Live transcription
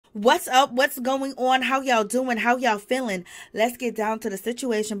What's up? What's going on? How y'all doing? How y'all feeling? Let's get down to the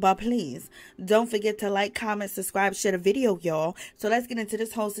situation, but please don't forget to like, comment, subscribe, share the video, y'all. So let's get into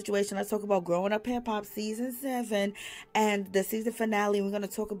this whole situation. Let's talk about Growing Up Hip Hop season 7 and the season finale. We're going to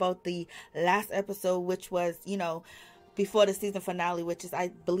talk about the last episode, which was, before the season finale, which is, I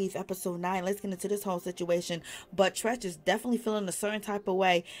believe, episode 9. Let's get into this whole situation. But Treach is definitely feeling a certain type of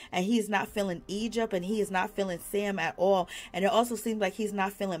way, and he is not feeling Egypt, and he is not feeling Sam at all. And it also seems like he's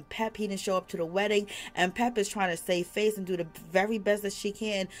not feeling Pep. He didn't show up to the wedding, and Pep is trying to save face and do the very best that she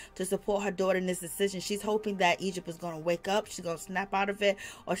can to support her daughter in this decision. She's hoping that Egypt is going to wake up, she's going to snap out of it,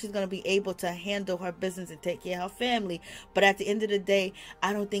 or she's going to be able to handle her business and take care of her family. But at the end of the day,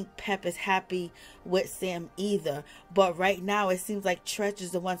 I don't think Pep is happy with Sam either. But right now, it seems like Treach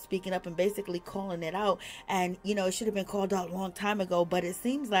is the one speaking up and basically calling it out. And, it should have been called out a long time ago. But it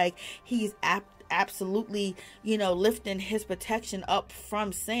seems like he's absolutely, lifting his protection up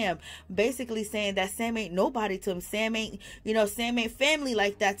from Sam. Basically saying that Sam ain't nobody to him. Sam ain't family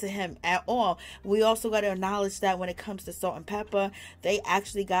like that to him at all. We also got to acknowledge that when it comes to Salt and Pepper, they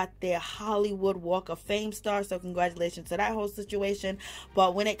actually got their Hollywood Walk of Fame star. So congratulations to that whole situation.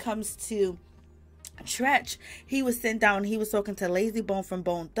 But when it comes to Treach, he was sitting down, he was talking to Lazy Bone from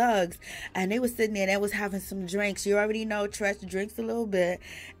Bone Thugs, and they was sitting there and they was having some drinks. You already know Treach drinks a little bit,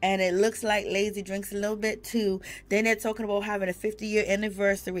 and it looks like Lazy drinks a little bit too. Then they're talking about having a 50-year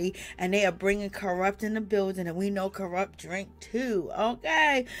anniversary, and they are bringing Corrupt in the building, and we know Corrupt drink too.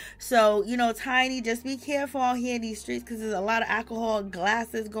 Okay, so Tiny, just be careful out here in these streets because there's a lot of alcohol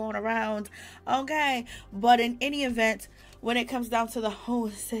glasses going around. Okay, but in any event, when it comes down to the whole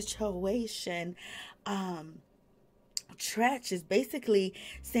situation, Treach is basically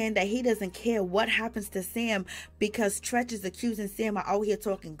saying that he doesn't care what happens to Sam because Treach is accusing Sam of out here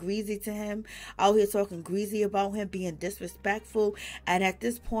talking greasy to him, out here talking greasy about him, being disrespectful. And at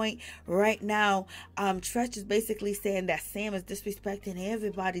this point right now, Treach is basically saying that Sam is disrespecting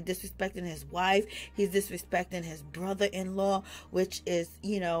everybody, disrespecting his wife, he's disrespecting his brother-in-law, which is,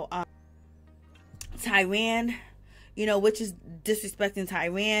 Tyran, which is disrespecting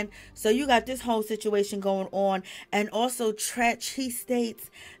Tyran. So you got this whole situation going on. And also Treach, he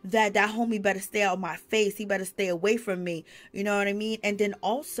states that homie better stay out of my face. He better stay away from me. You know what I mean? And then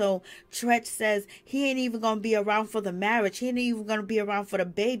also Treach says he ain't even going to be around for the marriage. He ain't even going to be around for the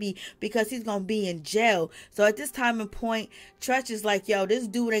baby because he's going to be in jail. So at this time and point, Treach is like, yo, this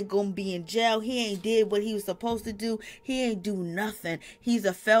dude ain't going to be in jail. He ain't did what he was supposed to do. He ain't do nothing. He's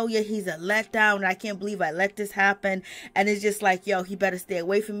a failure. He's a letdown. I can't believe I let this happen. And it's just like, yo, he better stay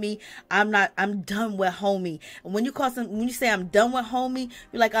away from me. I'm done with homie. And when you say I'm done with homie,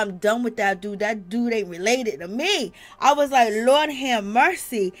 you're like, I'm done with that dude. That dude ain't related to me. I was like, Lord have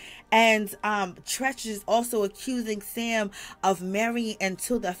mercy. And Treach is also accusing Sam of marrying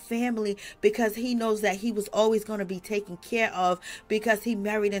into the family because he knows that he was always going to be taken care of because he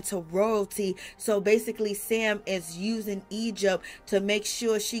married into royalty. So basically Sam is using Egypt to make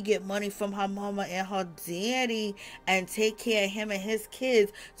sure she get money from her mama and her daddy and take care of him and his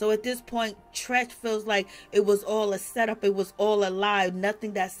kids. So at this point, Treach feels like it was all a setup. It was all a lie.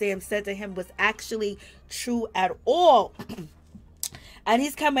 Nothing that Sam said to him was actually true at all. And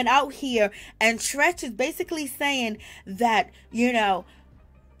he's coming out here, and Treach is basically saying that,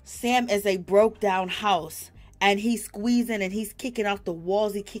 Sam is a broke down house. And he's squeezing and he's kicking out the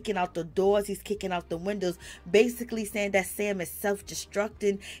walls. He's kicking out the doors. He's kicking out the windows. Basically saying that Sam is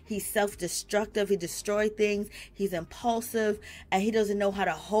self-destructing. He's self-destructive. He destroys things. He's impulsive. And he doesn't know how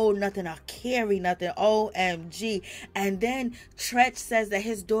to hold nothing or carry nothing. OMG. And then Treach says that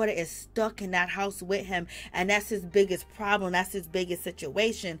his daughter is stuck in that house with him. And that's his biggest problem. That's his biggest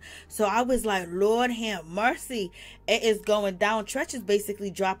situation. So I was like, Lord have mercy. It is going down. Treach is basically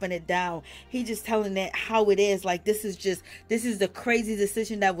dropping it down. He just telling it how it is. Like, this is the crazy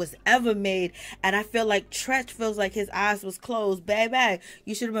decision that was ever made. And I feel like Treach feels like his eyes was closed. Baby,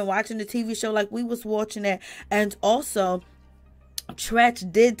 you should have been watching the TV show like we was watching it. And also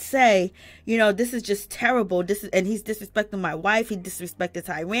Treach did say, this is just terrible. And he's disrespecting my wife. He disrespected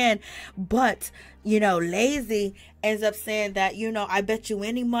Tyran. But, Lazy ends up saying that, I bet you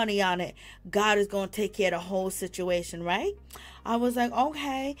any money on it, God is going to take care of the whole situation, right? I was like,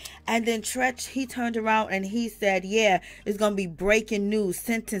 okay. And then Treach, he turned around and he said, yeah, it's going to be breaking news,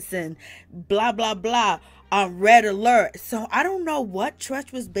 sentencing, blah, blah, blah, on red alert. So I don't know what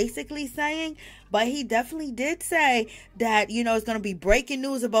Treach was basically saying, but he definitely did say that, it's going to be breaking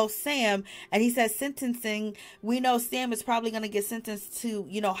news about Sam. And he said sentencing. We know Sam is probably going to get sentenced to,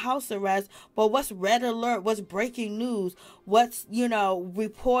 house arrest. But what's red alert? What's breaking news? What's,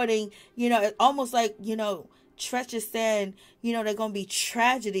 reporting? It's almost like, Treach is saying, they're going to be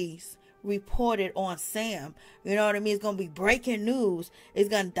tragedies reported on Sam. You know what I mean? It's going to be breaking news. It's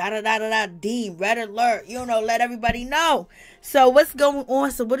going to da-da-da-da-da, Dean, red alert, let everybody know. So what's going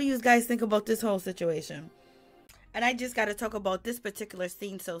on? So what do you guys think about this whole situation? And I just got to talk about this particular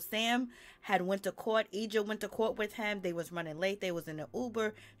scene. So Sam had went to court. Egypt went to court with him. They was running late. They was in an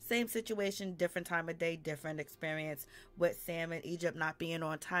Uber. Same situation, different time of day, different experience with Sam and Egypt not being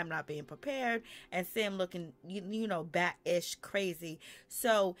on time, not being prepared. And Sam looking, bat-ish crazy.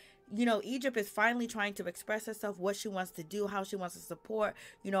 So, Egypt is finally trying to express herself, what she wants to do, how she wants to support,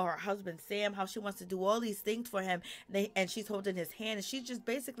 her husband Sam, how she wants to do all these things for him. And she's holding his hand. And she's just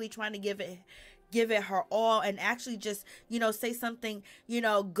basically trying to give it her all and actually just, say something,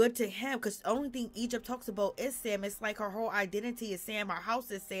 good to him. Because the only thing Egypt talks about is Sam. It's like her whole identity is Sam. Her house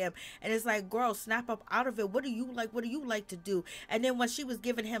is Sam. And it's like, girl, snap up out of it. What do you like? What do you like to do? And then when she was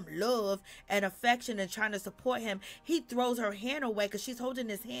giving him love and affection and trying to support him, he throws her hand away because she's holding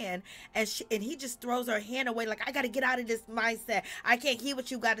his hand. And he just throws her hand away like, I got to get out of this mindset. I can't hear what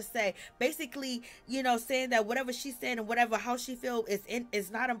you got to say. Basically, saying that whatever she's saying and whatever, how she feels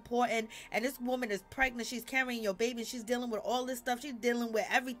is not important. And this woman is pregnant, she's carrying your baby, she's dealing with all this stuff, she's dealing with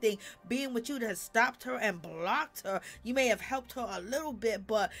everything. Being with you that has stopped her and blocked her. You may have helped her a little bit,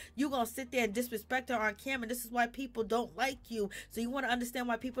 but you're gonna sit there and disrespect her on camera. This is why people don't like you. So you want to understand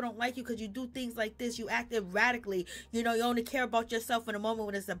why people don't like you, because you do things like this. You act erratically. You only care about yourself in a moment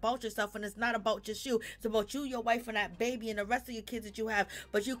when it's about yourself, and it's not about just you. It's about you, your wife, and that baby and the rest of your kids that you have.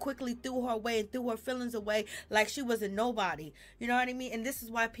 But you quickly threw her away and threw her feelings away like she was a nobody. You know what I mean? And this is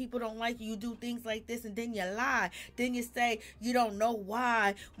why people don't like you. You do things like this, and then you lie. Then you say you don't know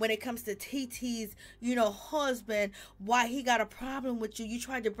why when it comes to TT's, husband, why he got a problem with you. You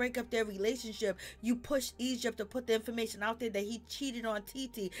tried to break up their relationship. You pushed Egypt to put the information out there that he cheated on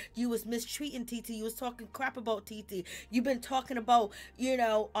TT. You was mistreating TT. You was talking crap about TT. You've been talking about,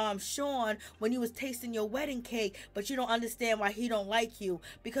 Sean when you was tasting your wedding cake, but you don't understand why he don't like you,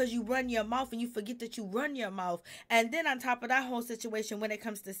 because you run your mouth and you forget that you run your mouth. And then on top of that whole situation, when it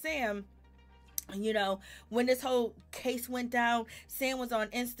comes to Sam, when this whole case went down, Sam was on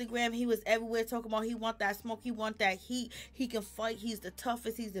Instagram. He was everywhere talking about he want that smoke, he want that heat, he can fight, he's the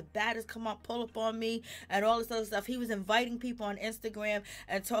toughest, he's the baddest, come on, pull up on me, and all this other stuff. He was inviting people on Instagram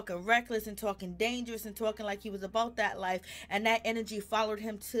and talking reckless and talking dangerous and talking like he was about that life, and that energy followed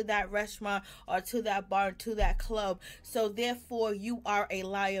him to that restaurant or to that bar, to that club. So therefore, you are a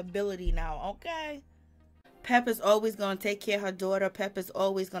liability now, okay? Pep is always going to take care of her daughter. Pep is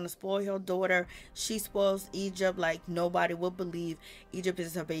always going to spoil her daughter. She spoils Egypt like nobody would believe. Egypt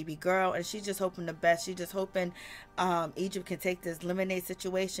is her baby girl, and she's just hoping the best. She's just hoping Egypt can take this lemonade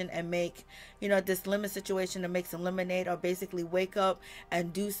situation and make, this lemon situation and make some lemonade, or basically wake up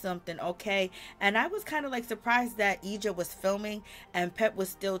and do something, okay? And I was kind of like surprised that Egypt was filming and Pep was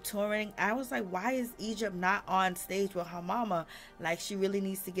still touring. I was like, why is Egypt not on stage with her mama? Like, she really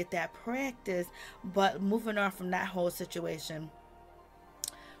needs to get that practice. But moving on from that whole situation,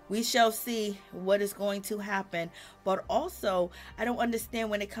 we shall see what is going to happen. But also, I don't understand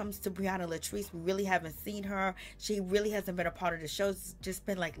when it comes to Brianna Latrice. We really haven't seen her. She really hasn't been a part of the show. It's just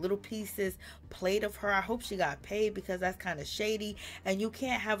been like little pieces played of her. I hope she got paid, because that's kind of shady. And you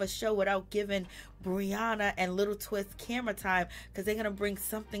can't have a show without giving Brianna and Little Twist camera time, because they're going to bring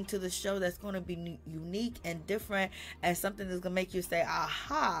something to the show that's going to be unique and different, and something that's going to make you say,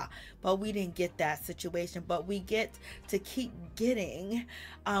 aha. But we didn't get that situation. But we get to keep getting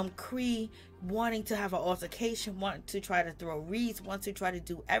Cree wanting to have an altercation, wanting to try to throw reeds, wanting to try to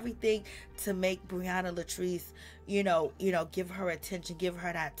do everything to make Brianna Latrice, give her attention, give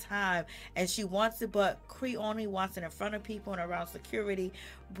her that time. And she wants it, but Cree only wants it in front of people and around security.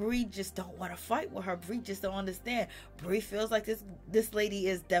 Bree just don't want to fight with her. Bree just don't understand. Bree feels like this lady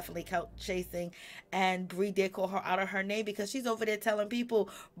is definitely couch chasing, and Bree did call her out of her name, because she's over there telling people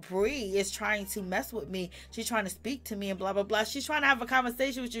Bree is trying to mess with me. She's trying to speak to me and blah blah blah. She's trying to have a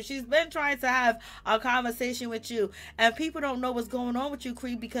conversation with you. She's been trying to have a conversation with you, and people don't know what's going on with you,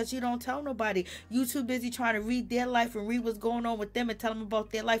 Cree, because you don't tell nobody. You too busy trying to read their life and read what's going on with them and tell them about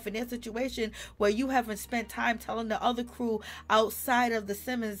their life and their situation, where you haven't spent time telling the other crew outside of the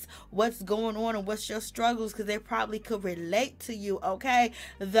Simmons what's going on and what's your struggles, because they probably could relate to you, okay?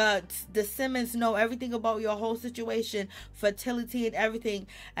 The Simmons know everything about your whole situation, fertility and everything,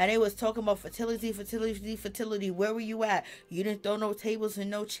 and they was talking about fertility. Where were you at? You didn't throw no tables and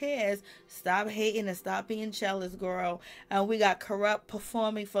no chairs. Stop hating and stop being jealous, girl. And we got Corrupt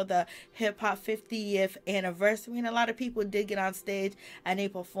performing for the hip hop 50th anniversary, and a lot of people did get on stage and they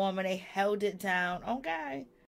performed and they held it down, okay?